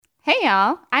Hey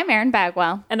y'all, I'm Erin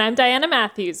Bagwell. And I'm Diana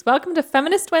Matthews. Welcome to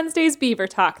Feminist Wednesday's Beaver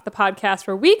Talk, the podcast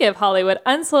where we give Hollywood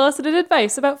unsolicited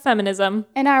advice about feminism.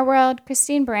 In our world,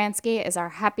 Christine Baranski is our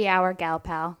happy hour gal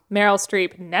pal. Meryl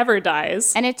Streep never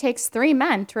dies. And it takes 3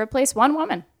 men to replace 1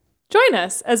 woman. Join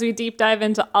us as we deep dive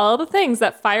into all the things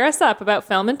that fire us up about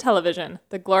film and television,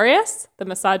 the glorious, the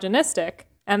misogynistic,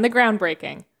 and the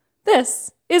groundbreaking.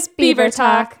 This is Beaver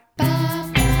Talk.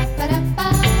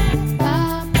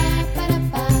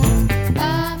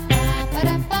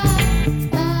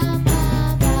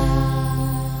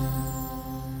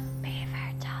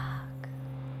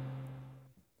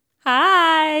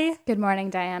 Hi. Good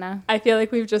morning, Diana. I feel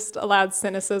like we've just allowed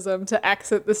cynicism to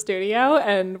exit the studio,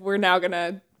 and we're now going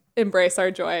to embrace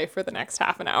our joy for the next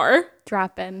half an hour.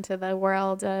 Drop into the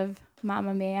world of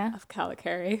Mamma Mia. Of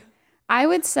Calicari. I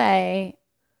would say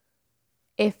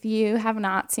if you have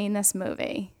not seen this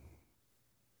movie,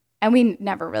 and we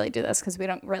never really do this because we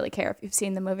don't really care if you've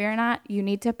seen the movie or not, you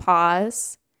need to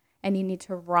pause and you need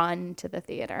to run to the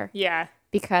theater. Yeah.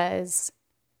 Because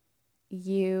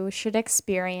you should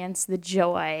experience the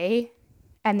joy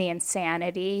and the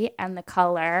insanity and the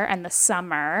color and the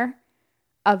summer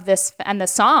of this and the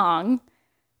song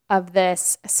of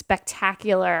this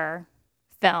spectacular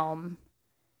film.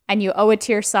 And you owe it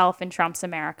to yourself in Trump's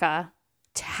America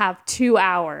to have 2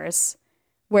 hours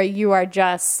where you are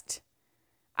just,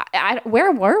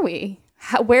 where were we?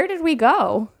 Where did we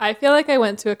go? I feel like I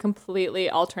went to a completely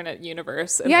alternate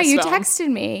universe in this you film.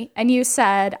 texted me and you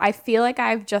said, I feel like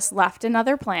I've just left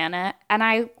another planet. And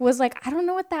I was like, I don't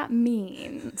know what that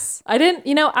means. I didn't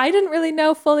really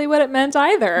know fully what it meant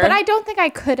either. But I don't think I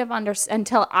could have understood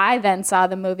until I then saw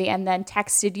the movie and then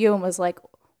texted you and was like,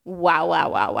 wow, wow,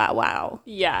 wow, wow, wow.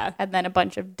 Yeah. And then a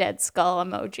bunch of dead skull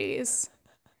emojis.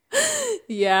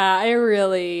 Yeah, I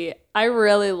really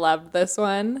loved this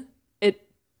one.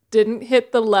 Didn't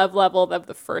hit the love level of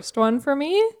the first one for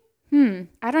me.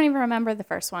 I don't even remember the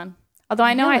first one. Although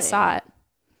I know I saw it.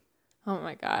 Oh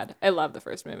my God. I love the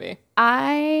first movie.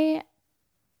 I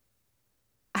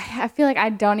feel like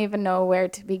I don't even know where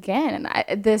to begin.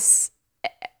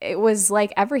 It was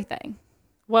like everything.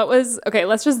 Okay,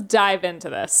 let's just dive into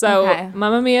this. So Okay.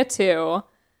 Mamma Mia 2,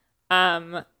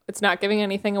 it's not giving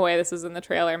anything away. This is in the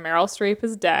trailer. Meryl Streep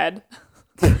is dead.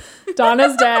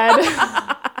 Donna's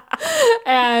dead.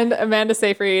 And Amanda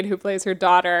Seyfried, who plays her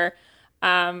daughter,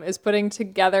 is putting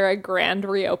together a grand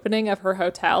reopening of her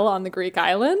hotel on the Greek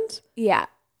island. Yeah.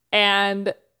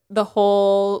 And the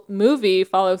whole movie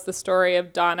follows the story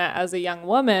of Donna as a young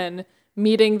woman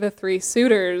meeting the 3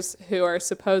 suitors who are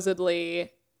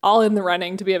supposedly all in the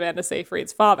running to be Amanda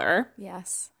Seyfried's father.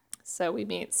 Yes. So we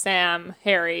meet Sam,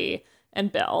 Harry,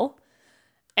 and Bill.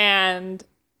 And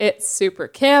it's super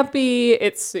campy.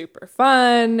 It's super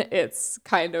fun. It's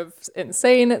kind of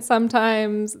insane at some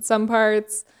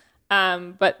parts.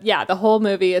 But yeah, the whole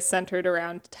movie is centered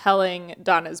around telling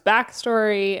Donna's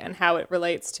backstory and how it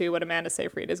relates to what Amanda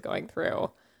Seyfried is going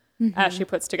through as she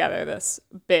puts together this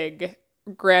big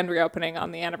grand reopening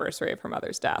on the anniversary of her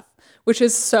mother's death, which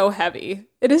is so heavy.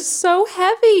 It is so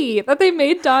heavy that they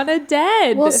made Donna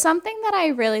dead. Well, something that I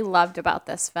really loved about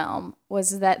this film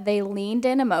was that they leaned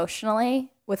in emotionally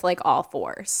with like all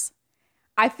fours.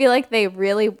 I feel like they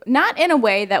really, not in a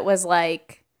way that was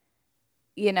like,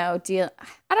 I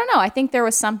don't know. I think there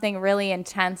was something really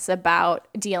intense about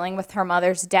dealing with her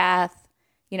mother's death.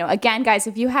 Again, guys,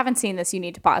 if you haven't seen this, you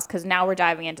need to pause because now we're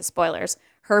diving into spoilers.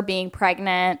 Her being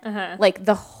pregnant, like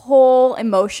the whole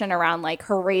emotion around like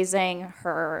her raising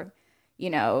her,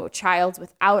 child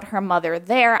without her mother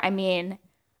there. I mean,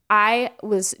 I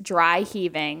was dry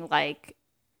heaving like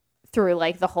through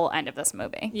like the whole end of this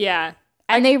movie. Yeah.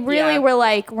 And they really were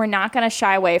like, we're not going to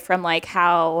shy away from like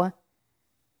how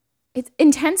it's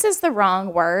intense is the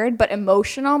wrong word, but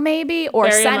emotional maybe, or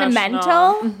very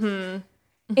sentimental.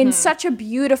 In such a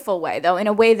beautiful way, though, in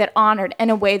a way that honored, in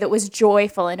a way that was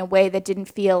joyful, in a way that didn't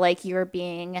feel like you were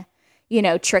being,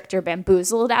 tricked or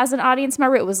bamboozled as an audience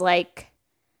member. It was like,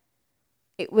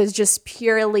 it was just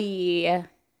purely,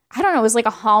 I don't know, it was like a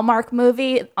Hallmark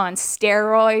movie on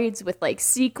steroids with like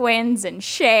sequins and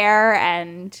Cher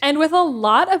and with a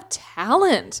lot of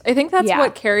talent. I think that's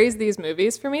what carries these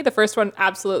movies for me. The first one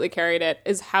absolutely carried it,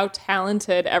 is how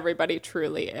talented everybody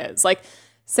truly is. Like,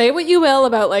 say what you will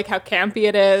about like how campy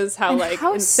it is, how like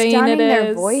how insane stunning it is.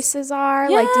 Their voices are.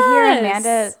 Like to hear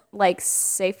Amanda like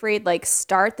Seyfried like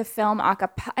start the film a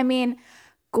cappella. I mean,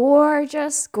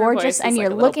 gorgeous, and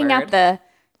you're looking at the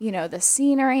the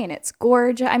scenery and it's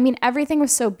gorgeous. I mean, everything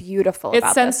was so beautiful.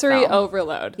 It's sensory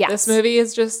overload. Yes. This movie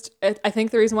is just. I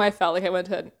think the reason why I felt like I went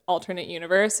to an alternate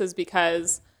universe is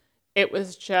because it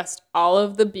was just all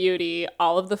of the beauty,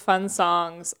 all of the fun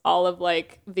songs, all of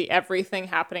like the everything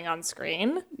happening on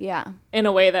screen Yeah. in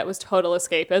a way that was total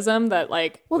escapism that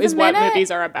like Well, is what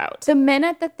movies are about. The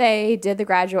minute that they did the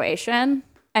graduation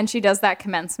and she does that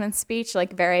commencement speech,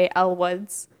 like very Elle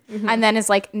Woods, and then is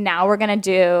like, now we're going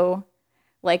to do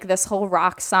like this whole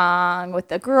rock song with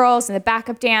the girls and the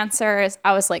backup dancers.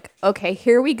 I was like, okay,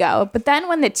 here we go. But then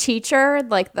when the teacher,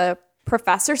 like the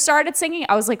professor started singing,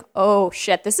 I was like, oh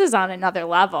shit, this is on another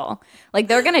level. Like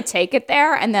they're going to take it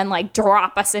there and then like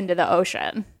drop us into the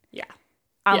ocean. Yeah.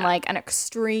 On like an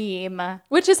extreme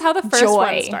which is how the first joy.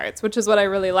 one starts, which is what I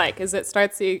really like, is it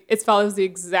follows the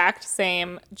exact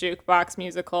same jukebox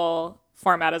musical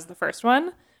format as the first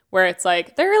one, where it's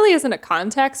like there really isn't a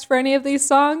context for any of these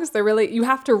songs. You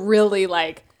have to really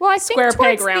like I think square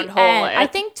peg towards round the hole end, it. I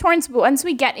think towards once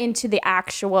we get into the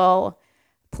actual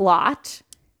plot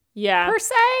per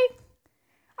se,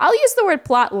 I'll use the word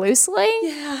plot loosely,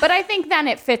 but I think then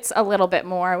it fits a little bit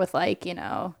more with like, you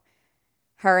know,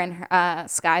 her and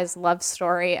Sky's love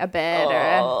story a bit.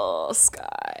 Oh,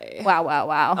 Sky.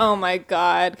 Wow. Oh my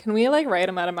God. Can we like write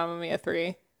him out of Mamma Mia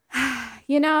 3?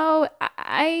 You know,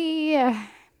 I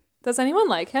Does anyone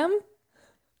like him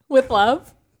with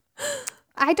love?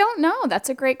 don't know. That's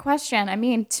a great question. I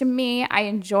mean, to me, I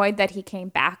enjoyed that he came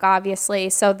back,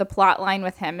 obviously. So the plot line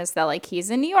with him is that like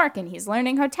he's in New York and he's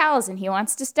learning hotels and he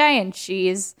wants to stay, and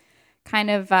she's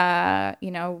kind of, you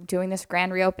know, doing this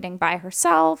grand reopening by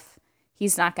herself.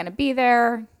 He's not going to be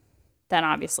there. Then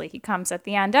obviously he comes at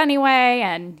the end anyway,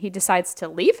 and he decides to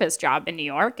leave his job in New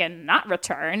York and not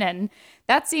return. And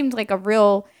that seemed like a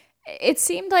real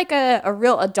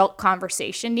adult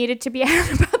conversation needed to be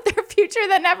had about their future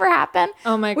that never happened.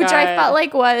 Oh my God. Which I felt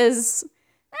like was,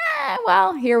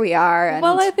 well, here we are. And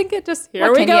well, I think it just,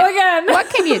 here we go again. What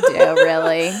can you do,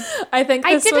 really? I think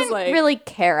I this didn't was like really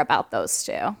care about those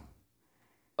two.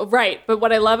 right. But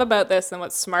what I love about this and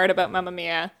what's smart about Mamma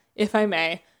Mia, if I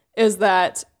may, is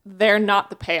that they're not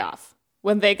the payoff.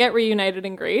 When they get reunited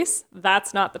in Greece,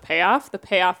 that's not the payoff. The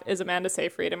payoff is Amanda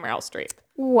Seyfried and Meryl Streep.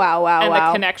 Wow. And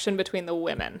the connection between the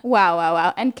women.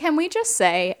 Wow. And can we just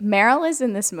say, Meryl is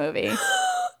in this movie.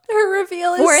 Her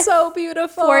reveal is so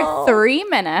beautiful. For 3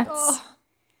 minutes.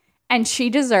 And she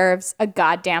deserves a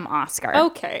goddamn Oscar.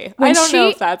 Okay. I don't know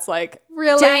if that's like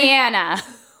really. Diana.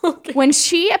 Okay. When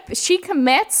she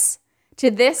commits to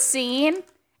this scene,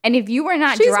 and if you were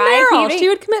not She's dry Meryl. heaving, She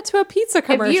would commit to a pizza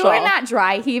commercial. if you were not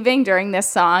dry heaving during this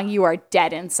song, you are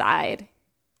dead inside.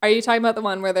 Are you talking about the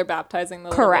one where they're baptizing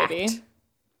the Correct. little baby?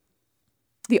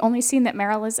 The only scene that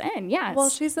Meryl is in, yes.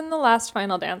 Well, she's in the last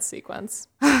final dance sequence.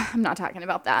 I'm not talking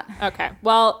about that. Okay.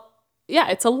 Well, yeah,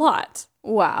 it's a lot.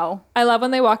 Wow. I love when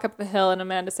they walk up the hill and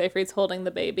Amanda Seyfried's holding the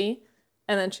baby.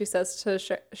 And then she says to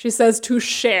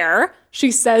Cher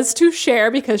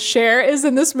because Cher is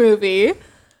in this movie.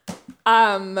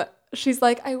 She's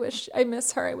like, I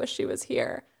miss her. I wish she was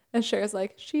here. And Cher's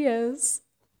like, she is.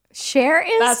 Cher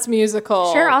is. That's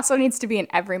musical. Cher also needs to be in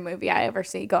every movie I ever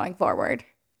see going forward.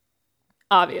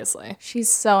 Obviously. She's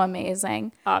so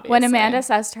amazing. Obviously. When Amanda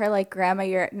says to her, like, Grandma,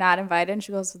 you're not invited, and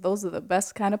she goes, those are the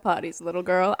best kind of parties, little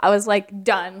girl. I was like,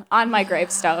 done on my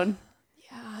gravestone.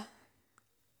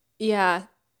 Yeah.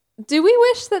 Do we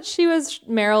wish that she was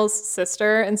Meryl's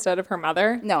sister instead of her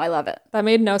mother? No, I love it. That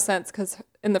made no sense because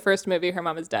in the first movie, her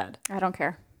mom is dead. I don't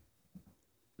care.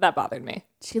 That bothered me.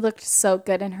 She looked so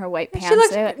good in her white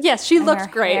pantsuit. She and looked her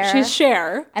great. hair. She's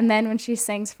Cher. And then when she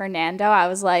sings Fernando, I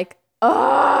was like,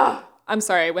 oh, I'm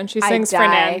sorry, when she sings died.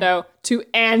 Fernando to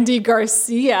Andy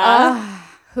Garcia.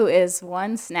 who is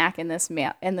one snack in this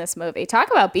movie.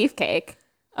 Talk about beefcake.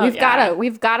 Oh,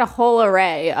 We've got a whole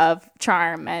array of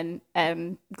charm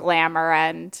and glamour,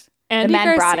 and Andy the men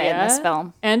Garcia, brought it in this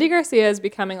film. Andy Garcia is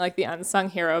becoming like the unsung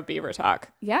hero of Beaver Talk.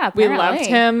 Yeah, we apparently. loved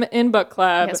him in Book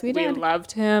Club. Yes, we did. We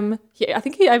loved him. I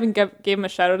think he even gave him a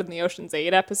shout out in the Ocean's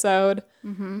 8 episode.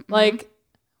 Like,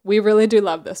 we really do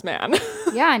love this man.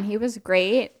 Yeah, and he was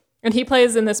great. And he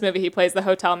plays in this movie, he plays the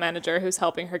hotel manager who's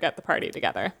helping her get the party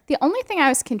together. The only thing I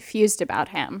was confused about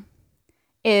him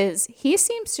is he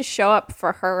seems to show up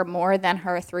for her more than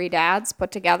her 3 dads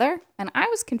put together. And I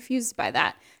was confused by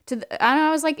that. And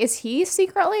I was like, is he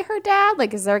secretly her dad?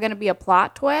 Like, is there going to be a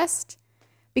plot twist?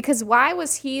 Because why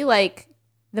was he like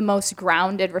the most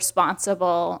grounded,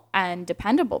 responsible, and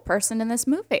dependable person in this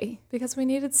movie? Because we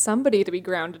needed somebody to be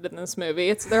grounded in this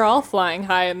movie. They're all flying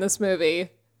high in this movie.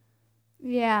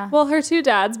 Yeah. Well, her 2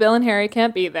 dads, Bill and Harry,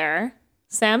 can't be there.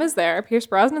 Sam is there. Pierce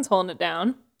Brosnan's holding it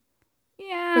down.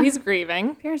 Yeah. But he's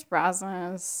grieving. Pierce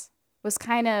Brosnan was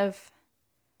kind of...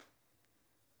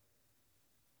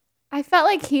 I felt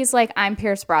like he's like, I'm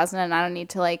Pierce Brosnan and I don't need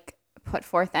to like put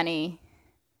forth any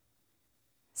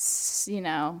you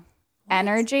know,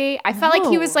 energy. I felt like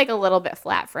he was like a little bit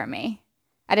flat for me.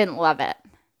 I didn't love it.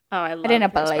 Oh, I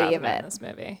didn't Pierce believe Brosnan it. in this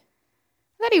movie.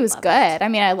 I thought he was good. I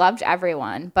mean, I loved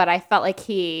everyone, but I felt like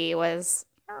he was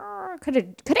could have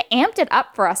amped it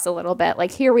up for us a little bit.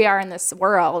 Like, here we are in this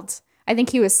world. I think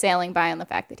he was sailing by on the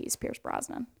fact that he's Pierce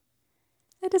Brosnan.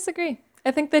 I disagree.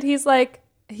 I think that he's like,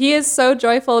 he is so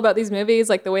joyful about these movies,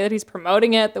 like the way that he's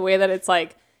promoting it, the way that it's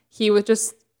like he would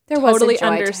just totally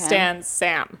understands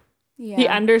Sam. Yeah. He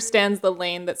understands the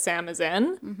lane that Sam is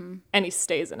in, and he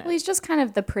stays in it. Well, he's just kind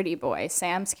of the pretty boy.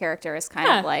 Sam's character is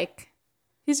kind of like...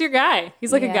 He's your guy.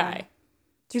 He's like a guy.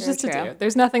 There's True, just a true. dude.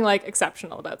 There's nothing like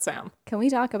exceptional about Sam. Can we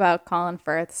talk about Colin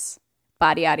Firth's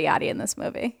body yaddy yaddy in this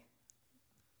movie?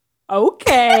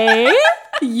 Okay.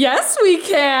 Yes, we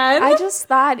can. I just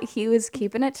thought he was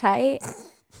keeping it tight.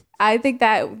 I think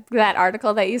that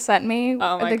article that you sent me,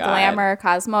 Oh my the God. Glamour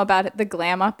Cosmo about it, the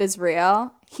glam up is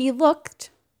real. He looked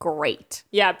great.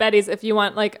 Yeah, Betty's, if you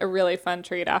want like a really fun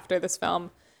treat after this film,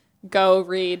 go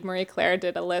read. Marie Claire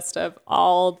did a list of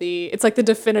it's like the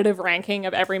definitive ranking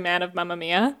of every man of Mamma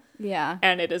Mia. Yeah,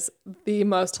 And it is the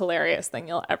most hilarious thing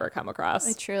you'll ever come across.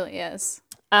 it truly is.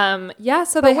 Yeah,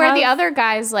 so But where the other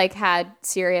guys like had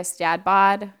serious dad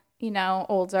bod, you know,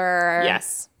 older.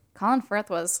 Yes. Colin Firth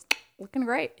was looking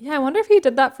great. Yeah, I wonder if he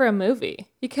did that for a movie.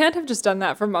 He can't have just done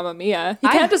that for Mamma Mia. He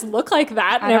can't just look like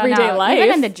that in I don't everyday know. life.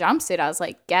 Even in the jumpsuit, I was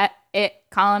like, get it,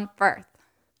 Colin Firth.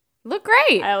 Look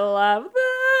great. I love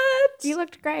that. He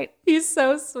looked great. He's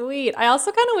so sweet. I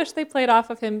also kind of wish they played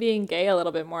off of him being gay a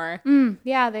little bit more.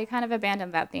 Yeah, they kind of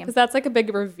abandoned that theme. Because that's like a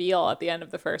big reveal at the end of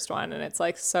the first one. And it's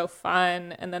like so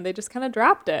fun. And then they just kind of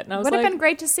dropped it. And I was Would like, have been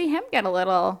great to see him get a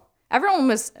little. Everyone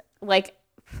was like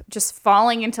just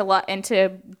falling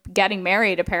into getting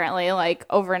married apparently like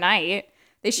overnight.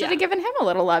 They should have given him a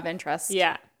little love interest.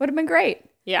 yeah. Would have been great.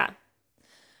 Yeah.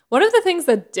 One of the things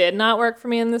that did not work for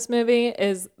me in this movie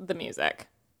is the music.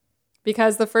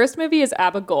 Because the first movie is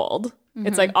ABBA Gold.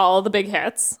 It's like all the big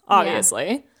hits,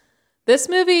 obviously. This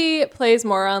movie plays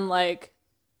more on like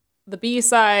the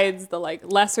B-sides, the like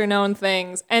lesser known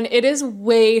things, and it is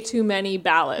way too many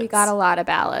ballads. We got a lot of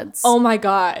ballads. Oh my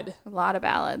God. A lot of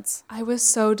ballads. I was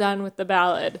so done with the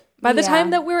ballad. By the Yeah.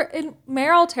 time that we're in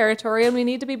Meryl territory and we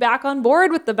need to be back on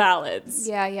board with the ballads,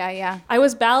 Yeah. I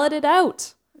was balladed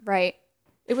out. Right.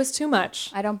 It was too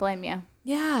much. I don't blame you.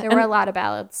 Yeah. There were a lot of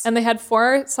ballads. And they had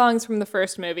 4 songs from the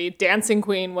first movie. Dancing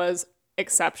Queen was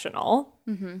exceptional.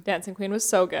 Dancing Queen was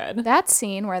so good. That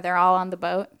scene where they're all on the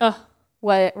boat, Ugh.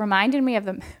 what reminded me of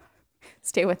the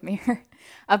stay with me here,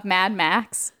 of Mad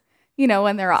Max. You know,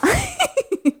 when they're all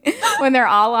when they're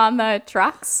all on the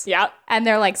trucks. Yeah. And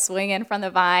they're like swinging from the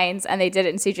vines, and they did it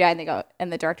in CGI, and they go,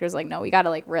 and the director's like, no, we got to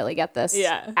like really get this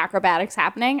acrobatics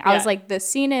happening. I was Yeah. like, this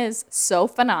scene is so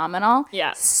phenomenal.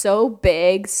 Yeah. So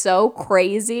big, so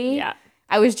crazy. Yeah.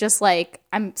 I was just like,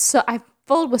 I'm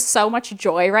filled with so much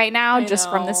joy right now just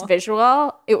from this know.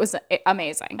 visual. It was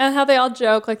amazing. And how they all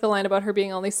joke, like the line about her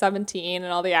being only 17,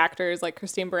 and all the actors, like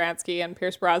Christine Baranski and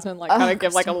Pierce Brosnan, like kind of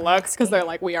give like a look because they're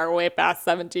like, we are way past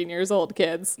 17 years old,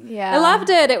 kids. Yeah. I loved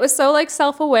it. It was so like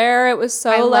self-aware. It was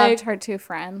so I like. loved her two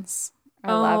friends.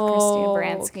 I love Christine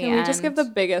Baranski. Can we just give and-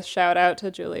 the biggest shout out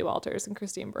to Julie Walters and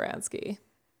Christine Baranski?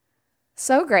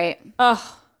 So great.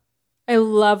 Oh, I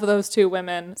love those two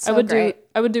women. So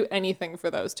I would do anything for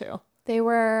those two. They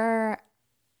were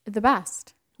the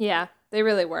best. Yeah, they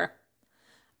really were.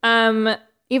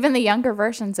 Even the younger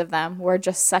versions of them were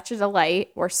just such a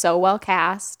delight. Were so well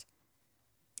cast.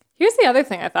 Here's the other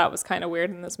thing I thought was kind of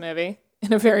weird in this movie,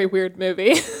 in a very weird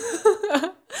movie.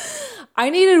 I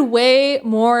needed way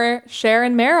more Cher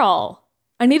and Meryl.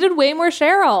 I needed way more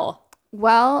Cheryl.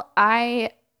 Well,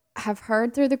 I have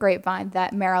heard through the grapevine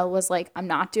that Meryl was like, I'm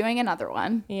not doing another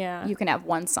one. Yeah. You can have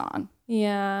one song.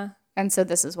 Yeah. And so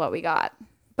this is what we got.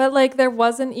 But like there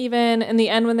wasn't even, in the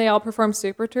end when they all performed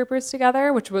Super Troopers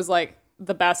together, which was like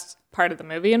the best part of the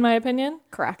movie in my opinion,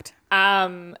 Correct.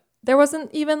 there wasn't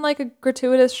even like a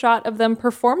gratuitous shot of them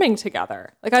performing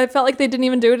together. Like I felt like they didn't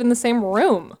even do it in the same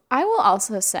room. I will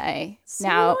also say So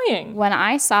now, annoying. when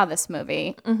I saw this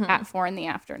movie at 4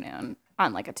 p.m.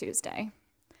 on like a Tuesday,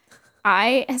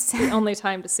 I Only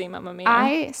time to see Mamma Mia.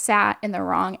 I sat in the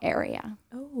wrong area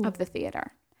of the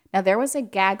theater. Now, there was a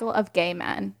gaggle of gay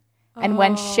men. And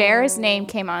when Cher's name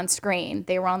came on screen,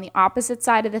 they were on the opposite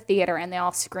side of the theater and they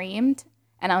all screamed.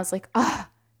 And I was like, oh,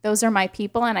 those are my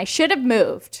people. And I should have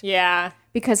moved Yeah.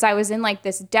 because I was in like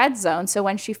this dead zone. So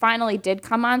when she finally did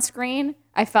come on screen,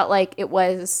 I felt like there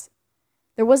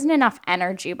wasn't enough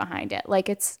energy behind it. Like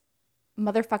it's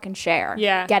motherfucking Cher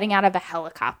Yeah. getting out of a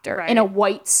helicopter Right. in a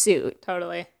white suit.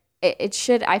 Totally. it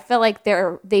should. I feel like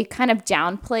they kind of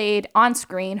downplayed on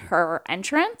screen her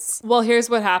entrance. Well, here's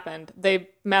what happened. They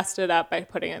messed it up by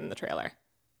putting it in the trailer.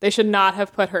 They should not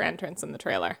have put her entrance in the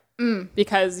trailer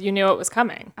because you knew it was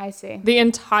coming. I see. The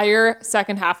entire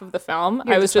second half of the film,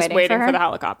 I was just waiting for the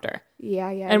helicopter. Yeah.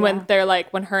 And when they're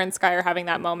like, when her and Sky are having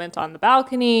that moment on the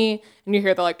balcony and you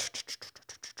hear the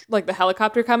like the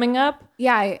helicopter coming up.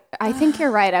 Yeah, I think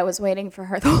you're right. I was waiting for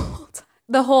her the whole time.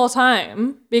 The whole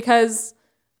time, because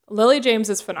Lily James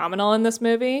is phenomenal in this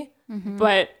movie,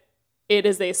 but it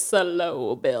is a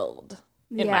slow build,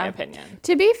 in my opinion.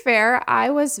 To be fair, I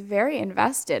was very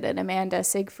invested in Amanda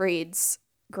Seyfried's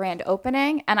grand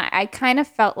opening, and I kind of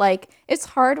felt like it's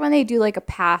hard when they do like a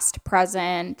past,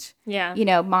 present,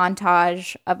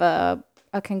 montage of a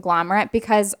conglomerate,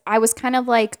 because I was kind of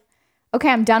like, okay,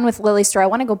 I'm done with Lily's story. I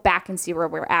want to go back and see where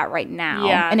we're at right now.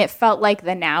 Yeah. And it felt like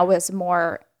the now was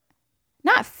more,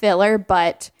 not filler,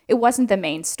 but it wasn't the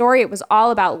main story. It was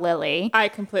all about Lily. I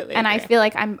completely And agree. I feel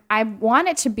like I want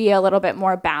it to be a little bit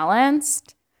more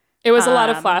balanced. It was a lot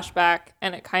of flashback,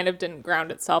 and it kind of didn't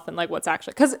ground itself in like what's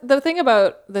actually, because the thing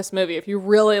about this movie, if you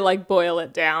really like boil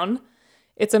it down,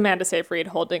 it's Amanda Seyfried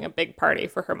holding a big party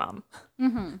for her mom.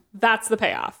 That's the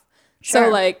payoff. Sure. So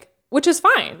like, which is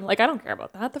fine. Like, I don't care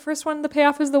about that. The first one, the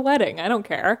payoff is the wedding. I don't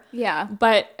care. Yeah.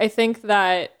 But I think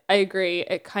that I agree.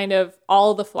 It kind of,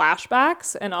 all the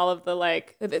flashbacks and all of the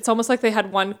like, it's almost like they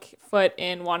had one foot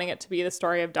in wanting it to be the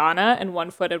story of Donna and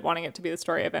one foot in wanting it to be the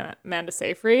story of Amanda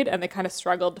Seyfried. And they kind of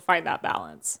struggled to find that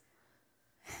balance.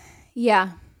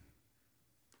 Yeah.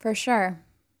 For sure.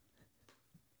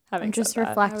 I'm just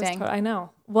reflecting. I know.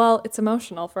 Well, it's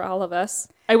emotional for all of us.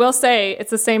 I will say it's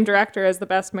the same director as The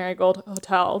Best Marigold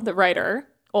Hotel, the writer,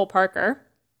 Ol Parker.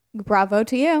 Bravo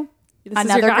to you. This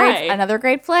is your guy. Another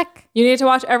great flick. You need to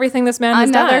watch everything this man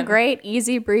has done. Another great,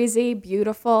 easy breezy,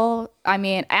 beautiful. I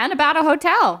mean, and about a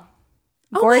hotel.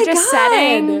 Gorgeous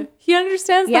setting. He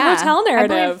understands the hotel I believe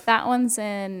narrative. that one's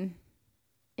in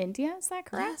India. Is that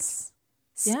correct? Yes.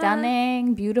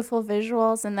 Stunning, beautiful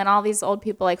visuals, and then all these old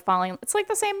people like falling. It's like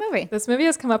the same movie. This movie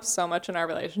has come up so much in our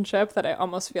relationship that I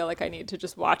almost feel like I need to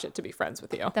just watch it to be friends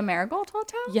with you. The Marigold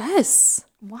Hotel? Yes.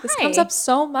 Why? This comes up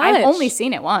so much. I've only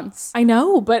seen it once. I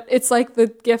know, but it's like the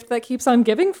gift that keeps on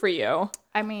giving for you.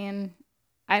 I mean,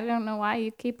 I don't know why you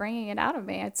keep bringing it out of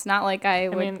me. It's not like I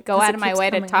would go 'cause out it of my keeps way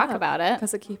to coming talk up. about it.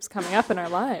 Because it keeps coming up in our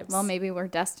lives. Well, maybe we're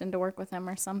destined to work with him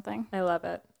or something. I love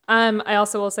it. I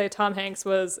also will say Tom Hanks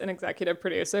was an executive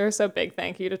producer, so big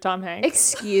thank you to Tom Hanks.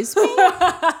 Excuse me?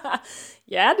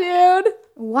 Yeah, dude.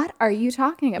 What are you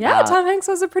talking about? Yeah, Tom Hanks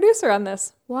was a producer on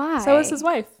this. Why? So is his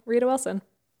wife, Rita Wilson.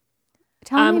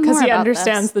 Tell me more Because he about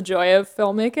understands this. the joy of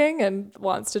filmmaking and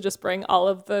wants to just bring all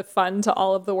of the fun to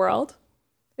all of the world.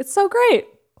 It's so great.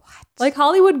 What? Like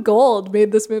Hollywood Gold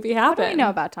made this movie What happen. do you know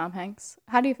about Tom Hanks?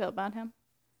 How do you feel about him?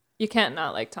 You can't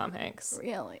not like Tom Hanks.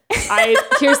 Really?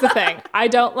 Here's the thing. I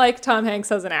don't like Tom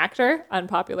Hanks as an actor,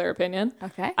 unpopular opinion.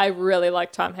 Okay. I really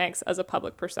like Tom Hanks as a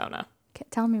public persona.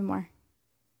 Tell me more.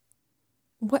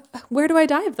 Where do I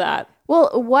dive that?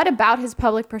 Well, what about his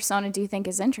public persona do you think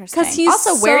is interesting? Because he's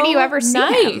also, where do you ever see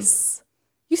him? nice.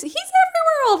 He's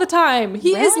everywhere all the time.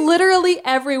 He is Really? literally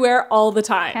everywhere all the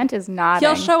time. Kent is nodding.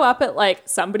 He'll show up at like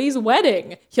somebody's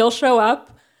wedding. He'll show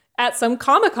up at some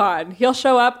Comic-Con. He'll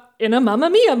show up in a Mamma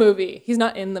Mia movie. He's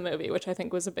not in the movie, which I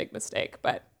think was a big mistake.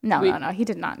 But No. He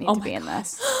did not need to be in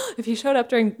this. If he showed up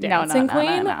during Dancing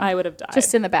Queen, no. I would have died.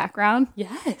 Just in the background.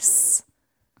 Yes.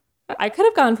 I could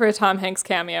have gone for a Tom Hanks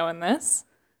cameo in this,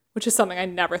 which is something I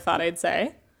never thought I'd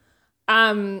say.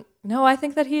 No, I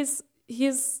think that he's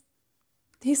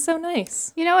so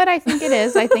nice. You know what I think it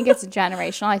is? I think it's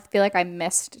generational. I feel like I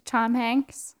missed Tom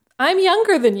Hanks. I'm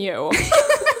younger than you.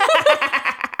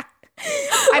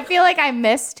 I feel like I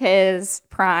missed his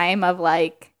prime of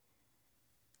like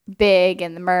Big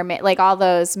and The Mermaid, like all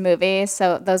those movies.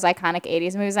 So those iconic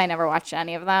 80s movies, I never watched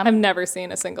any of them. I've never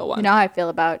seen a single one. You know how I feel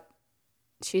about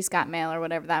She's Got Mail or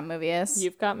whatever that movie is?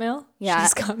 You've got mail? Yeah.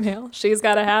 She's got mail. She's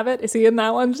got to have it. Is he in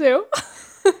that one too?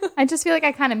 I just feel like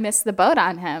I kind of missed the boat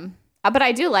on him. But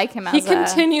I do like him as He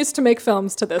continues to make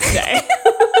films to this day.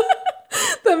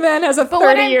 The man has a But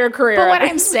what 30-year career. But what under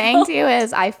I'm his saying belt. to you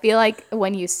is I feel like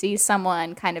when you see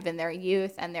someone kind of in their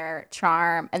youth and their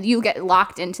charm and you get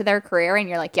locked into their career and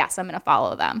you're like, yes, I'm going to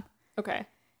follow them. Okay.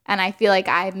 And I feel like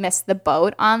I missed the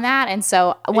boat on that. And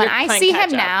so when you're I playing see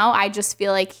catch him up. now, I just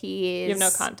feel like he's... You have no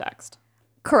context.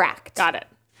 Correct. Got it.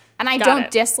 And I Got don't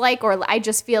it. dislike or I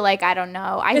just feel like, I don't know.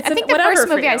 I It's think the whatever first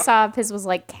for movie I you. saw of his was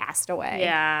like Castaway.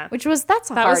 Yeah. Which was, that's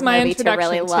a That hard was my movie to introduction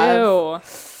really love. too.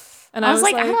 And I was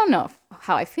like, I don't know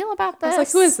how I feel about this. I was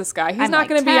like, who is this guy? He's I'm not like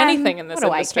going to be 10. anything in this What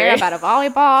do industry. I care about a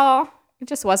volleyball? It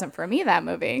just wasn't for me, that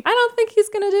movie. I don't think he's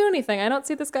going to do anything. I don't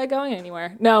see this guy going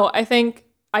anywhere. No,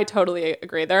 I totally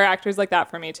agree. There are actors like that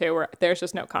for me too, where there's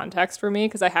just no context for me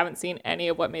because I haven't seen any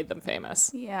of what made them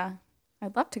famous. Yeah.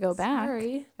 I'd love to go back.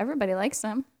 Sorry. Everybody likes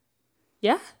him.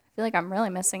 Yeah. I feel like I'm really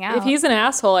missing out. If he's an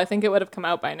asshole, I think it would have come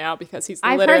out by now because he's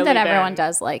I've literally heard that everyone been,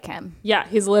 does like him. Yeah,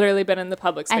 he's literally been in the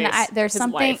public space. And there's his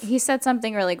something, life. he said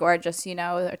something really gorgeous, you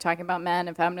know, they're talking about men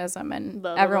and feminism, and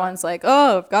Blah, blah, everyone's like,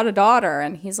 oh, I've got a daughter.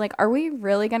 And he's like, are we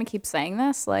really going to keep saying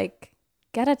this? Like,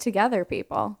 get it together,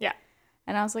 people. Yeah.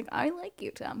 And I was like, I like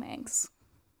you, Tom Hanks.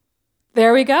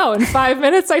 There we go. In 5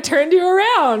 minutes, I turned you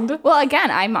around. Well,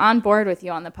 again, I'm on board with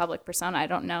you on the public persona. I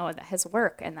don't know his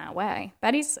work in that way.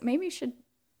 Betty's, maybe you should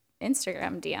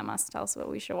Instagram DM us, tell us what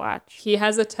we should watch. He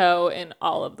has a toe in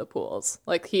all of the pools.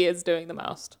 Like, he is doing the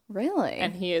most. Really?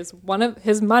 And his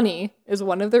money is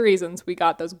one of the reasons we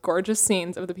got those gorgeous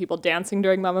scenes of the people dancing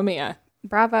during Mamma Mia.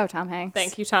 Bravo, Tom Hanks.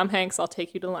 Thank you, Tom Hanks. I'll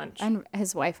take you to lunch. And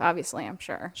his wife, obviously, I'm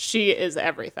sure. She is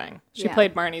everything. She Yeah.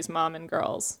 played Marnie's mom in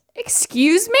Girls.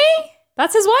 Excuse me?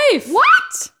 That's his wife.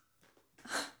 What?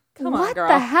 Come on, What girl.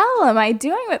 the hell am I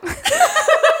doing with...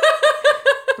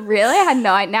 Really? I had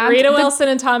no idea. Now Rita Wilson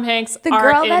and Tom Hanks the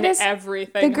are girl in that is-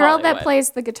 everything the girl Hollywood. that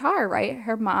plays the guitar, right?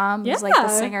 Her mom is like the Yeah.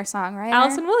 singer-songwriter.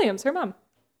 Allison Williams, her mom.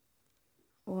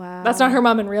 Wow. That's not her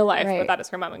mom in real life, Right. but that is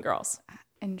her mom in Girls.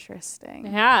 Interesting.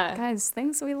 Yeah. Guys,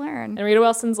 things we learn. And Rita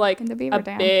Wilson's like In the Beaver a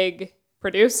Dam. big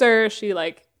producer.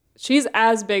 She's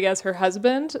as big as her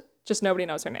husband, just nobody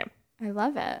knows her name. I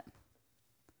love it.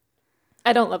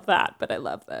 I don't love that, but I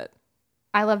love that.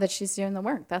 I love that she's doing the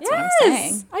work. That's what I'm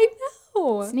saying. I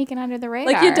know. Sneaking under the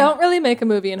radar. Like, you don't really make a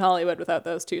movie in Hollywood without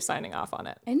those two signing off on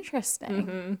it. Interesting.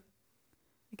 Mm-hmm.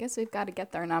 I guess we've got to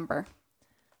get their number.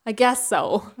 I guess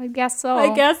so. I guess so.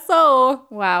 I guess so.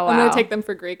 Wow. I'm going to take them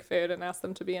for Greek food and ask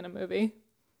them to be in a movie.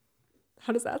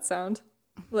 How does that sound?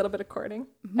 A little bit of courting.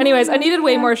 Anyways, I needed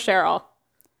way more Cheryl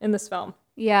in this film.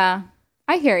 Yeah.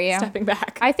 I hear you. Stepping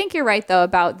back. I think you're right, though,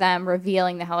 about them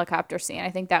revealing the helicopter scene. I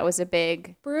think that was a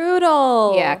big...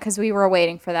 Brutal. Yeah, because we were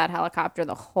waiting for that helicopter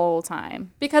the whole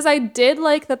time. Because I did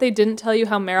like that they didn't tell you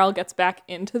how Meryl gets back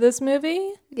into this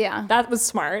movie. Yeah. That was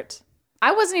smart.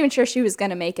 I wasn't even sure she was going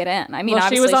to make it in. I mean, Well, she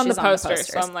obviously was on she's the poster,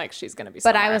 so I'm like, she's going to be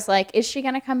But somewhere. I was like, is she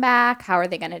going to come back? How are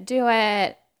they going to do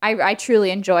it? I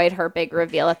truly enjoyed her big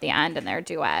reveal at the end and their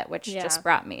duet, which just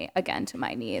brought me again to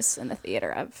my knees in the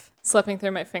theater of... Slipping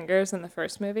through my fingers in the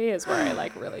first movie is where I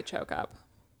like really choke up.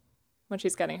 When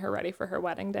she's getting her ready for her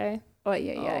wedding day.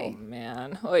 Oy, oy, Oh, oy.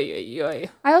 man. Oy, oy, oy.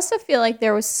 I also feel like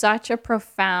there was such a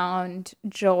profound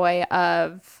joy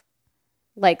of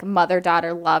like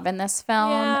mother-daughter love in this film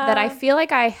that I feel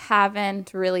like I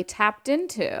haven't really tapped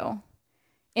into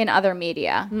in other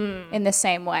media in the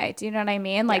same way. Do you know what I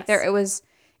mean? Like Yes.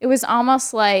 it was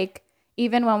almost like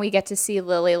even when we get to see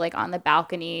Lily like on the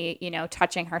balcony, you know,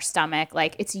 touching her stomach,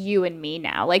 like it's you and me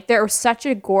now. Like there was such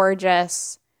a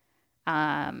gorgeous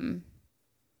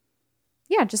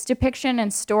just depiction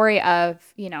and story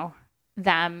of, you know,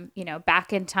 them, you know,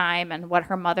 back in time and what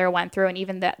her mother went through, and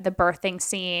even the birthing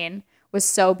scene was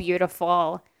so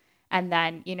beautiful. And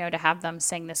then, you know, to have them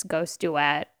sing this ghost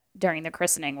duet during the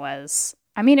christening was,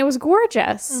 I mean, it was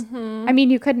gorgeous. I mean,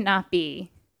 you could not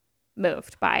be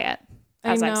moved by it,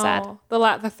 as I've said.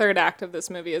 The third act of this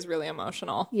movie is really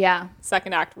emotional. Yeah.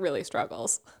 Second act really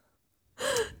struggles.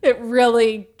 It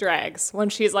really drags when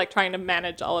she's like trying to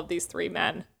manage all of these three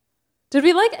men. Did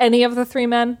we like any of the three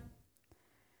men?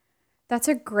 That's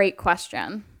a great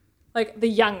question. Like the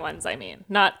young ones, I mean.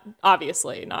 Not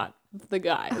the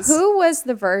guys. Who was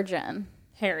the virgin?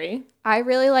 Harry. I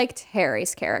really liked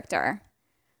Harry's character.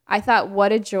 I thought,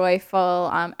 what a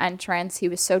joyful entrance. He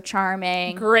was so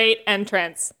charming. Great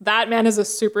entrance. That man is a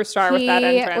superstar with that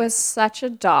entrance. He was such a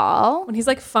doll. When he's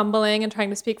like fumbling and trying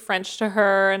to speak French to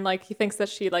her, and like he thinks that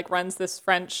she like runs this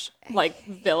French like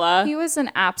villa. He was an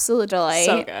absolute delight.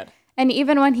 So good. And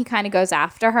even when he kind of goes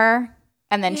after her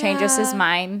and then changes his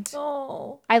mind,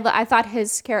 Oh. I thought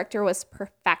his character was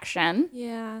perfection.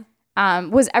 Yeah.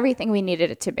 Was everything we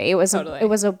needed it to be. It was Totally. it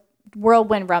was a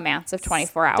whirlwind romance of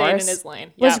 24 hours. Stayed in his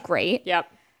lane. Was Yep. great.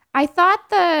 Yep. I thought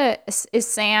is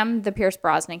Sam the Pierce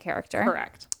Brosnan character.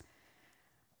 Correct.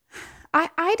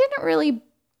 I didn't really.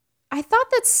 I thought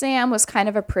that Sam was kind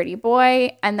of a pretty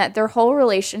boy, and that their whole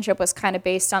relationship was kind of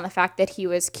based on the fact that he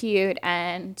was cute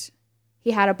and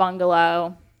he had a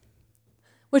bungalow.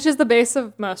 Which is the base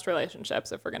of most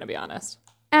relationships, if we're going to be honest.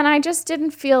 And I just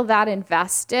didn't feel that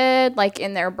invested, like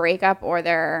in their breakup or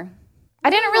their. I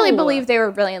didn't really believe they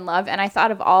were really in love. And I thought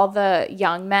of all the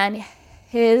young men,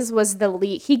 his was the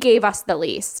least. He gave us the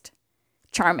least.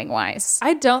 charming wise.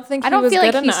 I don't think I he don't was feel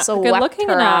good like he enough, good swept looking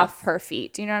her enough. off her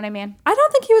feet. Do you know what I mean? I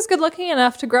don't think he was good looking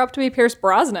enough to grow up to be Pierce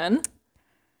Brosnan.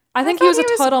 I think he was a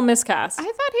total miscast. I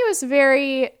thought he was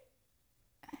very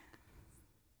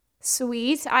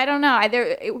sweet. I don't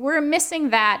know. We're missing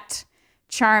that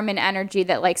charm and energy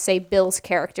that, like, say, Bill's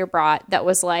character brought. That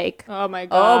was like, Oh my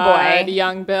god. boy.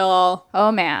 Young Bill.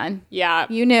 oh man, Yeah.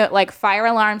 you knew, like, fire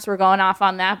alarms were going off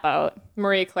on that boat.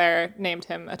 Marie Claire named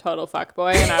him a total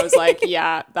fuckboy, and I was like,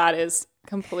 yeah, that is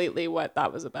completely what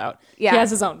that was about. Yeah. He has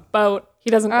his own boat. He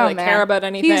doesn't really man. care about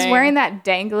anything. He's wearing that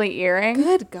dangly earring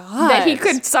Good God. that he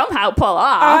could somehow pull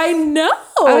off. I know.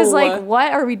 I was like,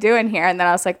 what are we doing here? And then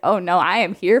I was like, oh no, I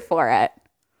am here for it.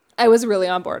 I was really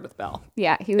on board with Bill.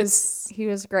 Yeah, he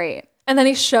was great. And then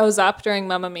he shows up during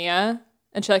Mamma Mia,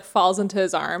 and she like falls into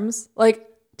his arms. Like,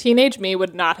 teenage me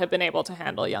would not have been able to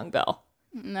handle young Bill.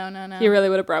 No. He really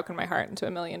would have broken my heart into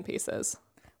a million pieces.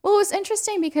 Well, it was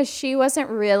interesting because she wasn't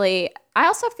really. I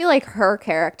also feel like her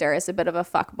character is a bit of a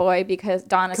fuckboy because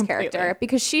Donna's Completely. character,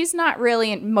 because she's not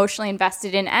really emotionally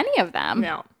invested in any of them.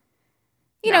 No.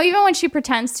 You know, even when she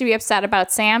pretends to be upset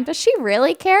about Sam, does she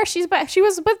really care? She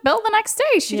was with Bill the next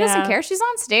day. She doesn't Yeah. care. She's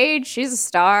on stage. She's a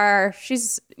star.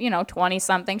 She's 20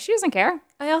 something. She doesn't care,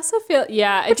 I also feel,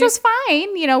 yeah. which was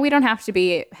fine. You know, we don't have to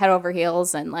be head over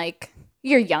heels and like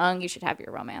you're young. You should have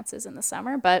your romances in the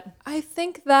summer, but. I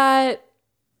think that,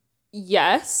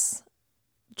 yes,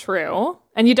 true.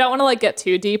 And you don't want to like get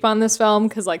too deep on this film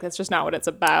because like that's just not what it's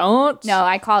about. No,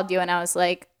 I called you and I was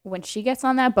like, when she gets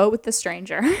on that boat with the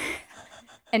stranger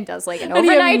and does like an And he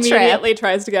overnight trip, immediately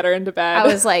tries to get her into bed. I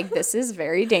was like, this is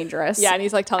very dangerous. yeah, and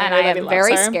he's like telling And her I that he am loves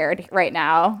very her. scared right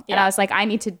now. And Yeah. I was like, I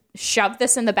need to shove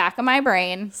this in the back of my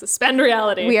brain. Suspend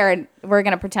reality. We're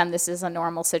gonna pretend this is a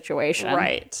normal situation.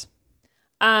 Right.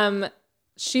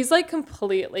 She's like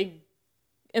completely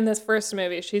in this first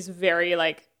movie, she's very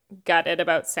like gutted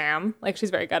about Sam. Like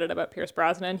she's very gutted about Pierce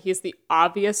Brosnan. He's the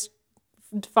obvious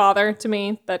father to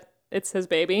me that it's his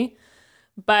baby.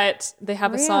 But they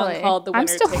have a song Really? called The Winner I'm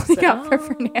still Takes looking It up for All.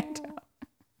 Fernando.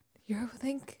 You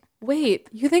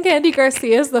think Andy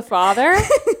Garcia is the father?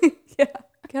 Yeah.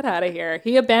 Get out of here.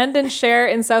 He abandoned Cher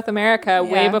in South America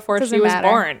way Yeah, before doesn't she was matter.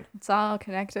 born. It's all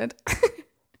connected.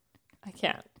 I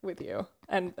can't with you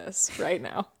end this right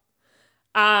now.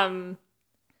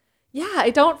 Yeah, I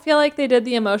don't feel like they did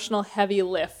the emotional heavy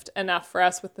lift enough for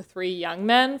us with the three young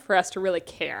men for us to really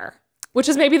care. Which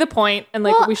is maybe the point, and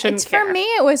like we shouldn't care. For me,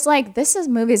 it was like, this is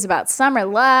movies about summer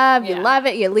love. You Yeah. love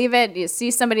it, you leave it, you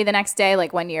see somebody the next day,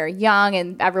 like when you're young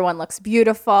and everyone looks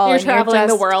beautiful. You're and traveling the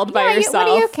just- world by What do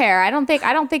yourself. you care? I don't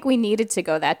think we needed to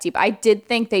go that deep. I did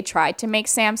think they tried to make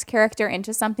Sam's character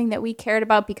into something that we cared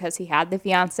about because he had the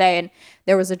fiance and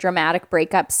there was a dramatic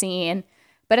breakup scene.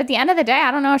 But at the end of the day,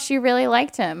 I don't know if she really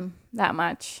liked him that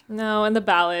much. No, and the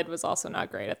ballad was also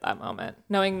not great at that moment.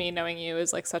 Knowing me, knowing you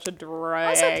is like such a drag.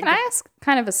 Also, can I ask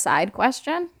kind of a side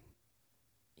question?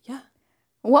 Yeah.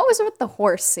 What was with the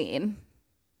horse scene?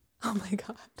 Oh my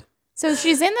god. So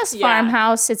she's in this Yeah.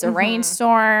 farmhouse. It's a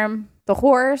rainstorm. The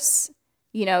horse,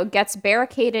 gets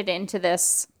barricaded into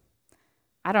this,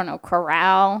 I don't know,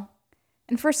 corral.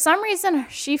 And for some reason,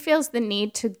 she feels the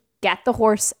need to get the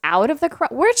horse out of the corral.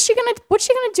 What's she gonna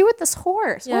do with this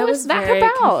horse? Yeah, What it was was that very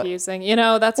about? confusing.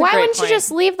 That's a Why great wouldn't point. she just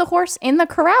leave the horse in the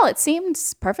corral? It seemed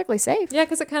perfectly safe. Yeah,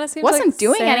 because it kind of seems Wasn't like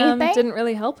doing Sam anything. didn't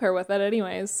really help her with it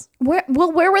anyways. Where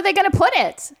were they gonna put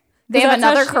it? They 'Cause have that's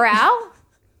how another she- corral?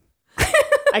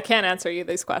 I can't answer you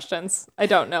these questions. I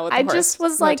don't know what the I horse just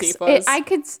was like, motif was.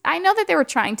 I know that they were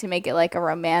trying to make it like a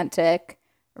romantic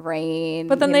rain,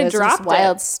 But then they it's this dropped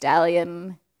wild it.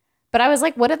 stallion. But I was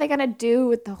like, what are they gonna do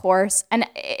with the horse? And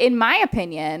in my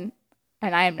opinion,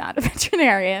 and I am not a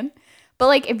veterinarian, but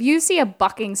like if you see a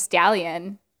bucking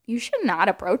stallion, you should not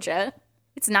approach it.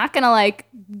 It's not gonna like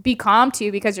be calm to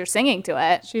you because you're singing to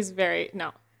it. She's very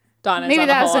no. Donna's Maybe on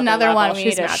a that was whole other another level. one we need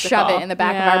She's to magical. shove it in the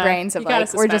back of Yeah, our brains of you gotta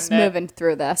like we're just suspend it. moving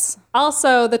through this.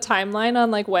 Also, the timeline on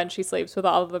like when she sleeps with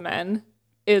all of the men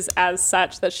is as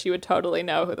such that she would totally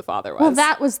know who the father was. Well,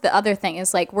 that was the other thing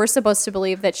is like we're supposed to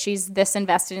believe that she's this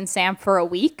invested in Sam for a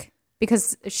week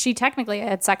because she technically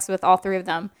had sex with all three of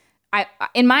them.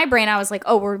 In my brain, I was like,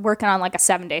 oh, we're working on like a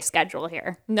 7-day schedule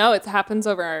here. No, it happens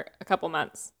over a couple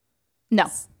months. No,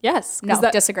 Yes. 'cause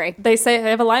no, disagree. They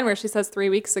have a line where she says 3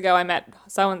 weeks ago I met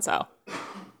so-and-so.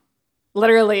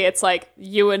 Literally, it's like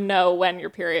you would know when your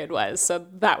period was, so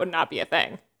that would not be a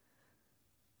thing.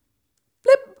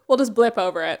 Blip. We'll just blip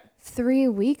over it. 3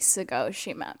 weeks ago,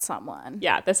 she met someone.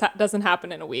 Yeah, this doesn't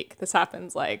happen in a week. This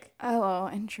happens like... Oh,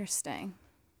 interesting.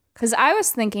 Because I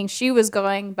was thinking she was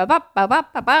going ba-bop,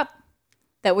 ba-bop, ba-bop.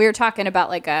 That we were talking about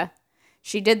like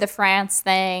she did the France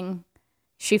thing.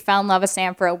 she fell in love with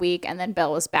Sam for a week, and then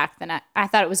Bill was back the next. I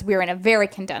thought it was weird in a very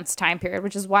condensed time period,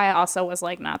 which is why I also was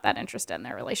like not that interested in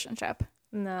their relationship.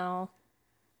 No.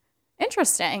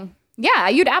 Interesting. Yeah,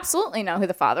 you'd absolutely know who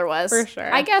the father was. For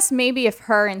sure. I guess maybe if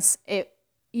her and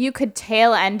you could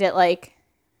tail end it, like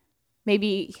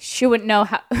maybe she wouldn't know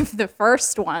how the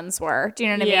first ones were. Do you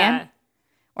know what I mean?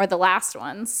 Or the last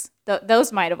ones.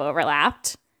 Those might have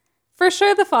overlapped. For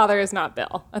sure the father is not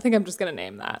Bill. I think I'm just going to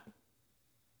name that.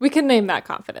 We can name that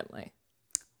confidently.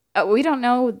 We don't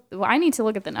know. Well, I need to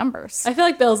look at the numbers. I feel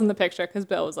like Bill's in the picture because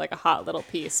Bill was like a hot little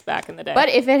piece back in the day. But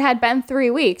if it had been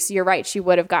 3 weeks, you're right. She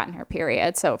would have gotten her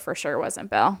period. So for sure it wasn't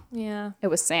Bill. Yeah. It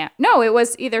was Sam. No, it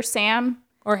was either Sam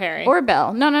or Harry. or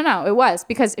Bill. No. It was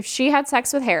because if she had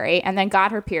sex with Harry and then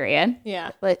got her period. Yeah.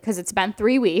 Because it's been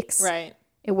 3 weeks. Right.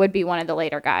 It would be one of the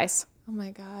later guys. Oh my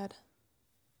God.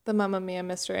 The Mamma Mia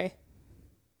mystery.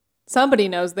 Somebody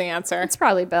knows the answer. It's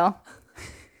probably Bill.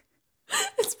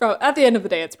 At the end of the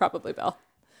day, it's probably Bill.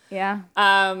 Yeah.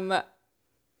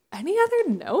 Any other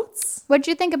notes? What'd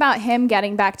you think about him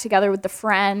getting back together with the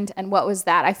friend, and what was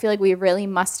that? I feel like we really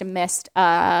must have missed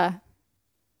a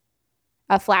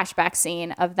flashback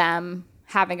scene of them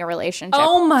having a relationship.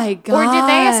 Oh my God. Or did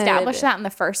they establish that in the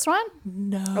first one?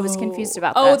 No. I was confused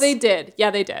about this. Oh, they did.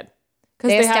 Yeah, they did.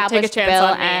 Because They had to take a established chance Bill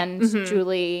on me. and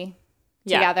Julie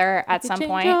together at some Change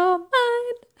point. your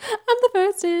mind. I'm the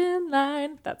first in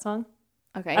line. That song.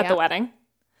 Okay, At the wedding.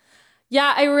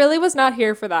 Yeah, I really was not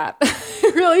here for that.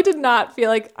 I really did not feel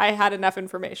like I had enough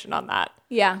information on that.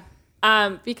 Yeah.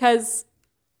 Because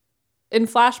in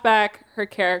flashback, her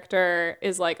character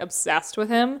is like obsessed with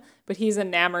him, but he's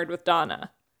enamored with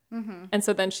Donna. Mm-hmm. And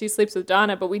so then she sleeps with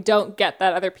Donna, but we don't get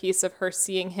that other piece of her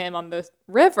seeing him on the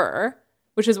river,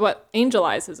 which is what Angel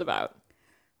Eyes is about.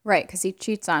 Right, because he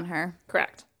cheats on her.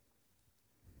 Correct.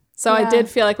 So I did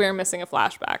feel like we were missing a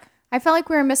flashback. I felt like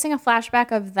we were missing a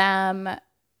flashback of them,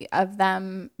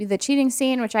 the cheating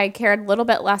scene, which I cared a little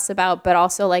bit less about, but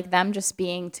also like them just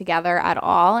being together at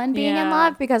all and being in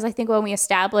love. Because I think when we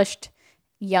established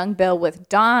young Bill with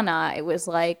Donna, it was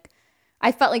like,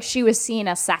 I felt like she was seen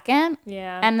a second.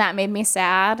 Yeah. And that made me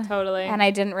sad. Totally. And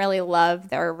I didn't really love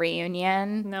their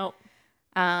reunion. Nope.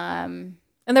 And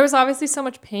there was obviously so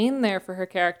much pain there for her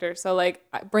character. So like,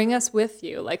 bring us with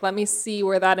you. Like, let me see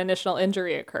where that initial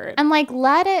injury occurred. And like,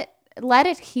 let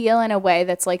it heal in a way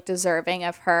that's like deserving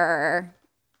of her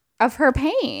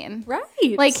pain.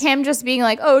 Right. Like him just being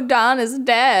like, oh, Don is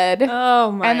dead.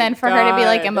 Oh my God. And then for her to be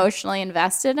like emotionally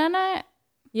invested in it.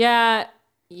 Yeah.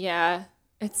 Yeah.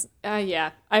 It's,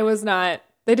 yeah. I was not,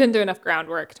 they didn't do enough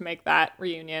groundwork to make that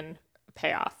reunion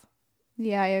pay off.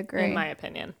 Yeah, I agree. In my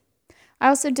opinion. I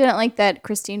also didn't like that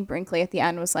Christine Brinkley at the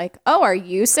end was like, oh, are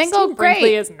you single? Christine Great.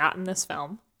 Brinkley is not in this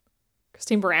film.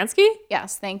 Christine Baranski?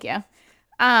 Yes, thank you.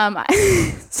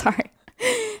 Sorry.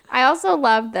 I also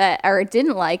loved that, or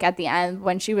didn't like at the end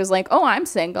when she was like, oh, I'm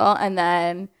single. And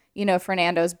then,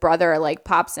 Fernando's brother like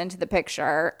pops into the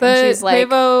picture. And she's like,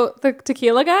 the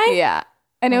tequila guy? Yeah.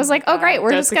 And it was like, oh, great. We're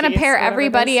just going to pair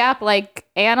everybody up like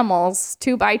animals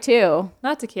 2 by 2.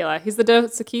 Not tequila. He's the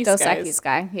Dos Equis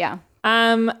guy. Yeah.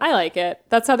 I like it.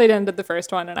 That's how they ended the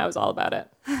first one, and I was all about it.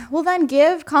 Well, then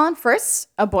give Colin Firth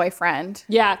a boyfriend.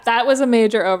 Yeah, that was a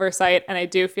major oversight, and I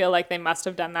do feel like they must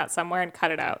have done that somewhere and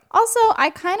cut it out. Also, I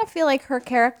kind of feel like her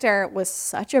character was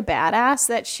such a badass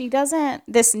that she doesn't,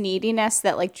 this neediness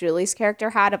that like Julie's character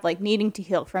had of like needing to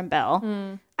heal from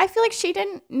Bill. I feel like she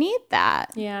didn't need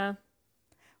that. Yeah.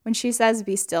 When she says,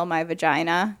 be still my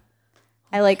vagina,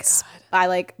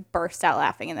 I burst out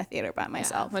laughing in the theater by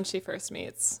myself. Yeah, when she first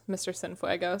meets Mr.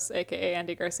 Cienfuegos, a.k.a.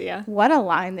 Andy Garcia. What a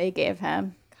line they gave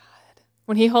him. God.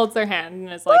 When he holds their hand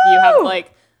and is like, you have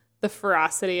like the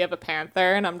ferocity of a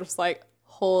panther. And I'm just like,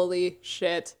 holy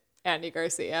shit, Andy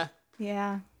Garcia.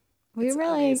 Yeah. It's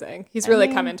amazing. He's really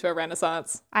come into a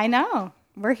renaissance. I know.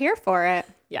 We're here for it.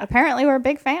 Yeah. Apparently we're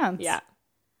big fans. Yeah.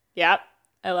 Yep.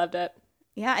 I loved it.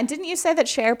 Yeah, and didn't you say that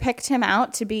Cher picked him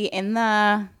out to be in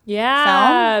the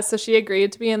film? So she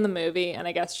agreed to be in the movie, and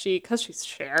I guess because she's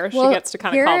Cher, she gets to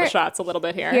kind of call the shots a little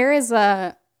bit here. Here is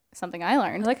something I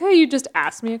learned. I like how you just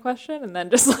asked me a question and then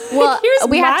just like,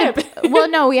 we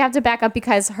have to back up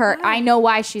because I know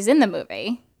why she's in the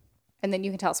movie, and then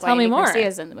you can tell us why Andy Garcia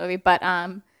is in the movie. But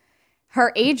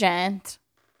her agent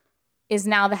is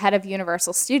now the head of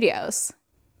Universal Studios.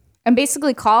 And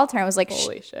basically called her and was like,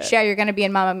 holy shit. Cher, you're going to be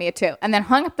in Mamma Mia too. And then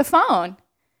hung up the phone.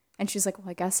 And she's like, well,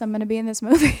 I guess I'm going to be in this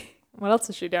movie. What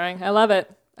else is she doing? I love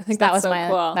it. I think that's so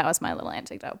cool. That was my little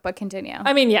anecdote. But continue.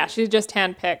 I mean, yeah, she just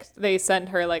handpicked. They send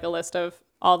her like a list of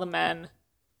all the men.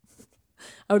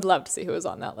 I would love to see who was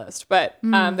on that list. But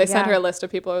they sent her a list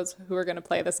of people who were going to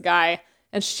play this guy.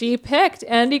 and she picked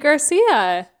Andy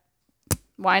Garcia.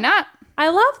 Why not? I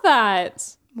love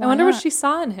that. I wonder not? what she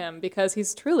saw in him because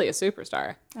he's truly a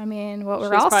superstar. I mean, what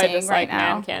we're She's all probably seeing just right like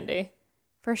now. man candy.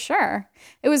 For sure.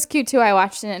 It was cute too. I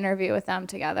watched an interview with them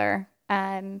together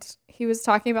and he was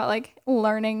talking about like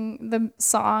learning the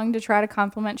song to try to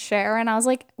compliment Cher. And I was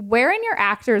like, where in your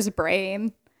actor's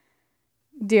brain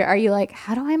are you like,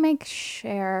 how do I make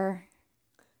Cher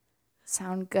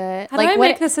sound good? How like, do I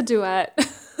make this a duet?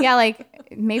 Yeah,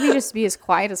 like maybe just be as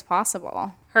quiet as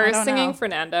possible. Her singing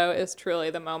Fernando is truly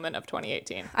the moment of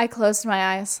 2018. I closed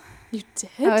my eyes. You did?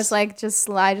 I was like,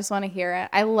 I just want to hear it.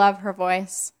 I love her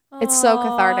voice. It's so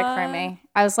cathartic for me.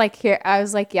 I was like,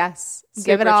 yes,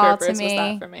 give it all to me. Was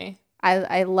that for me.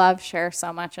 I love Cher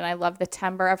so much, and I love the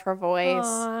timbre of her voice.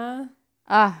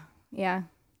 Yeah,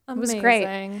 it was great.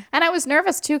 And I was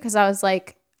nervous too because I was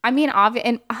like, I mean,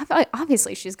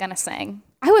 obviously she's gonna sing.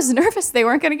 I was nervous they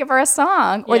weren't gonna give her a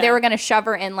song, or they were gonna shove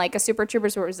her in like a Super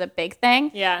Troopers where it was a big thing.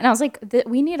 Yeah, and I was like,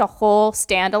 we need a whole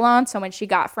standalone. So when she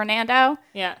got Fernando,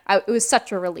 it was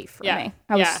such a relief for me.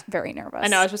 I was very nervous. I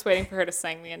know. I was just waiting for her to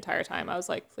sing the entire time. I was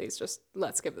like, please, just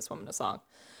let's give this woman a song.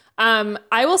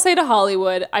 I will say to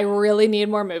Hollywood, I really need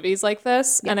more movies like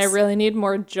this, and I really need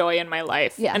more joy in my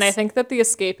life. Yes. And I think that the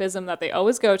escapism that they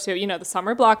always go to, the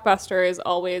summer blockbuster is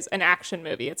always an action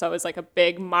movie. It's always like a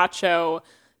big macho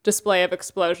display of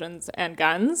explosions and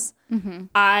guns. Mm-hmm.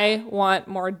 I want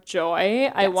more joy.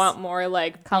 Yes. I want more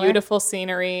like color. Beautiful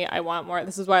scenery. I want more.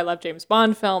 This is why I love James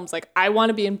Bond films. Like I want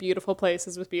to be in beautiful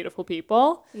places with beautiful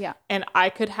people. Yeah. And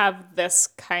I could have this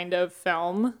kind of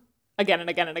film again and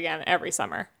again and again every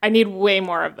summer. I need way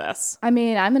more of this. I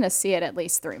mean, I'm going to see it at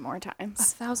least 3 more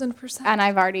times. 1,000%. And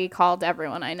I've already called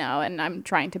everyone I know, and I'm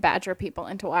trying to badger people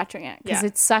into watching it because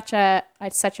it's such an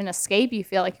escape. You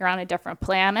feel like you're on a different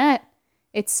planet.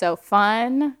 It's so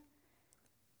fun.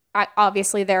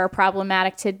 Obviously, there are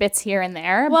problematic tidbits here and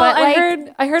there. Well, but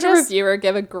I heard a reviewer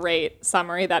give a great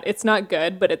summary that it's not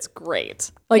good, but it's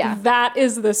great. Like that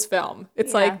is this film.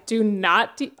 It's like do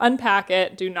not unpack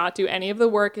it. Do not do any of the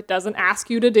work. It doesn't ask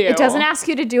you to do. It doesn't ask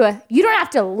you to do you don't have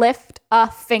to lift a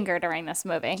finger during this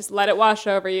movie. Just let it wash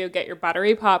over you. Get your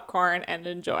buttery popcorn and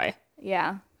enjoy.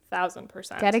 Yeah,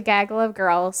 1,000%. Get a gaggle of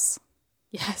girls.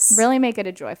 Yes. Really make it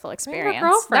a joyful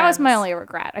experience. That was my only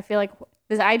regret. I feel like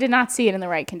I did not see it in the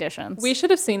right conditions. We should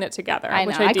have seen it together. I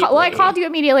know. I called you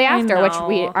immediately after, which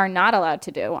we are not allowed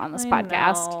to do on this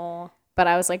podcast. Know. But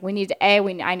I was like, I need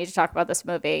to talk about this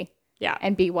movie. Yeah.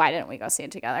 And B, why didn't we go see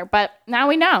it together? But now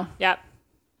we know. Yep.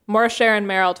 More Cher and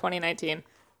Meryl 2019.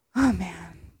 Oh,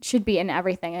 man. Should be in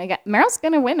everything. Meryl's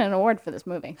going to win an award for this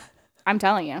movie. I'm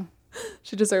telling you.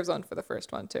 She deserves one for the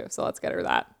first one, too. So let's get her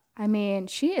that. I mean,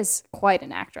 she is quite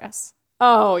an actress.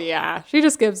 Oh, yeah. She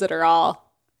just gives it her all.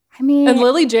 I mean... And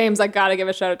Lily James, I gotta give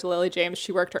a shout out to Lily James.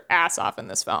 She worked her ass off in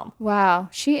this film. Wow.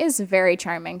 She is very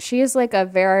charming. She is like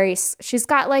she's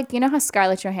got like, how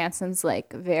Scarlett Johansson's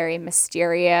like very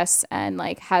mysterious and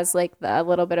like has like a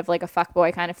little bit of like a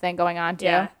fuckboy kind of thing going on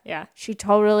too? Yeah. She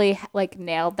totally like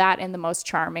nailed that in the most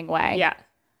charming way. Yeah.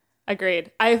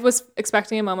 Agreed. I was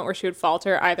expecting a moment where she would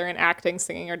falter either in acting,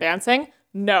 singing, or dancing.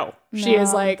 No, she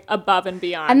is like above and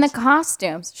beyond. And the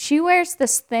costumes. She wears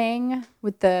this thing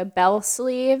with the bell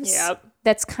sleeves. Yep.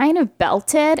 That's kind of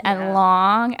belted and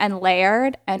long and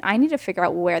layered. And I need to figure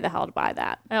out where the hell to buy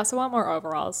that. I also want more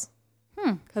overalls.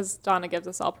 Because Donna gives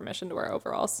us all permission to wear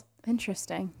overalls.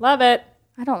 Interesting. Love it.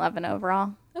 I don't love an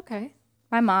overall. Okay.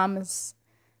 My mom is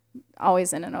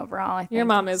always in an overall, I think. Your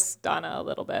mom is Donna a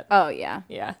little bit. Oh, yeah.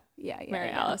 Yeah. Mary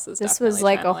Alice is This definitely was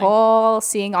like channeling. a whole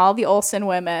seeing all the Olsen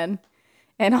women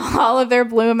and all of their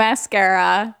blue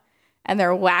mascara and their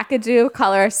wackadoo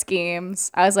color schemes.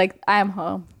 I was like, I'm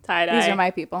home. Tie-dye. These are my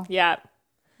people. Yeah.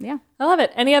 Yeah. I love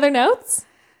it. Any other notes?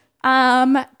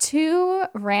 2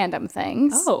 random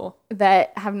things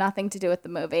that have nothing to do with the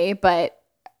movie, but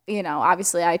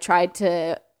obviously I tried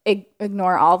to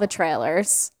ignore all the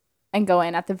trailers and go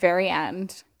in at the very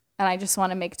end. And I just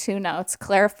want to make 2 notes.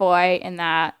 Claire Foy in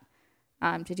that.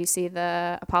 Did you see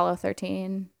the Apollo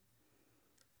 13?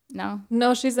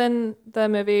 No, she's in the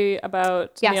movie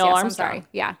about Neil Armstrong. I'm sorry.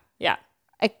 Yeah.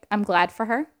 I'm glad for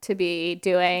her to be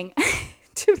doing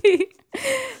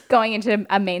going into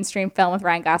a mainstream film with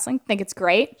Ryan Gosling. I think it's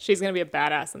great. She's gonna be a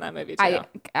badass in that movie too.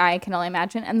 I can only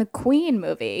imagine. And the Queen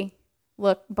movie,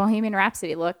 Bohemian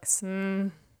Rhapsody looks.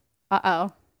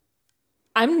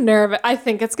 I'm nervous. I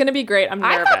think it's gonna be great. I'm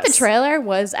nervous. I thought the trailer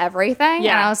was everything.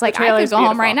 Yeah, and I was like, I could go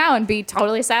home right now and be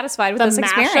totally satisfied with this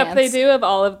experience. The mashup they do of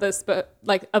all of this,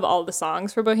 of all the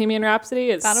songs for Bohemian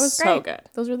Rhapsody is so good.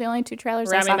 Those were the only 2 trailers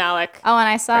Rami I saw. Malek. Oh, and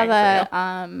I saw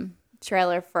the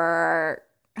trailer for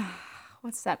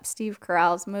what's that Steve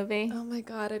Carell's movie? Oh my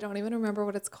God, I don't even remember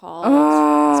what it's called.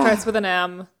 It starts with an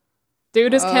M.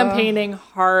 Dude is campaigning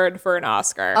hard for an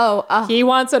Oscar. He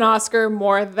wants an Oscar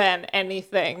more than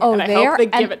anything. And I hope they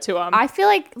give it to him. I feel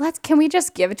like can we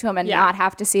just give it to him and not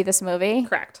have to see this movie?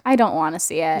 Correct. I don't want to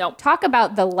see it. Nope. Talk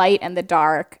about the light and the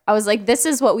dark. I was like, this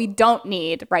is what we don't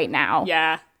need right now.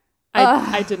 Yeah.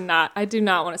 I do not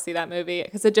want to see that movie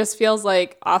because it just feels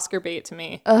like Oscar bait to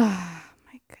me. Oh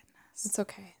my goodness. It's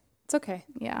okay. It's okay.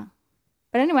 Yeah.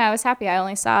 But anyway, I was happy. I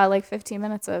only saw like 15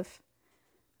 minutes I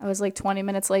was like 20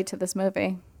 minutes late to this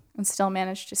movie and still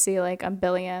managed to see like a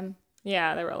billion.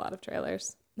 Yeah, there were a lot of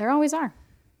trailers. There always are.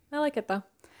 I like it though.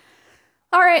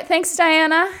 All right. Thanks,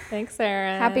 Diana. Thanks,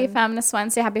 Sarah. Happy Feminist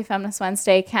Wednesday. Happy Feminist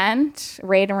Wednesday, Kent.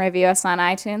 Rate and review us on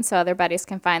iTunes so other buddies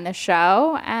can find the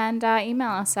show. And email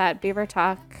us at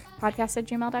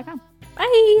beavertalkpodcast@gmail.com.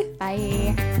 Bye.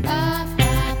 Bye.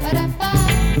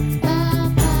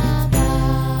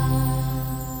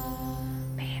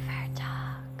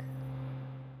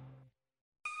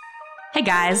 Hey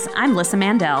guys, I'm Lissa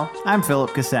Mandel. I'm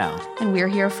Philip Cassell. And we're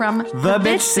here from The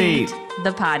Bitch Seat,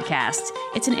 the podcast.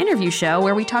 It's an interview show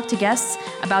where we talk to guests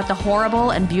about the horrible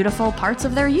and beautiful parts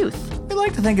of their youth. We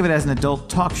like to think of it as an adult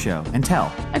talk show and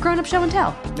tell. A grown-up show and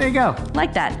tell. There you go.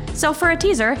 Like that. So for a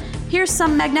teaser, here's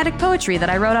some magnetic poetry that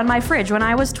I wrote on my fridge when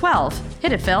I was 12.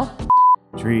 Hit it, Phil.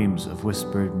 Dreams of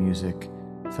whispered music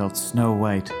felt snow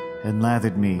white and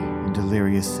lathered me in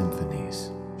delirious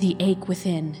symphonies. The ache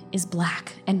within is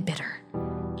black and bitter.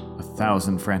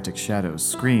 1,000 frantic shadows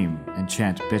scream and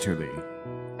chant bitterly.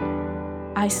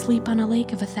 I sleep on a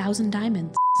lake of 1,000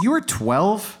 diamonds. You were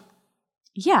 12?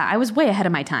 Yeah, I was way ahead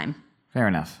of my time. Fair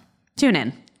enough. Tune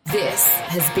in. This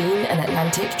has been an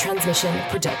Atlantic Transmission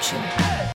production.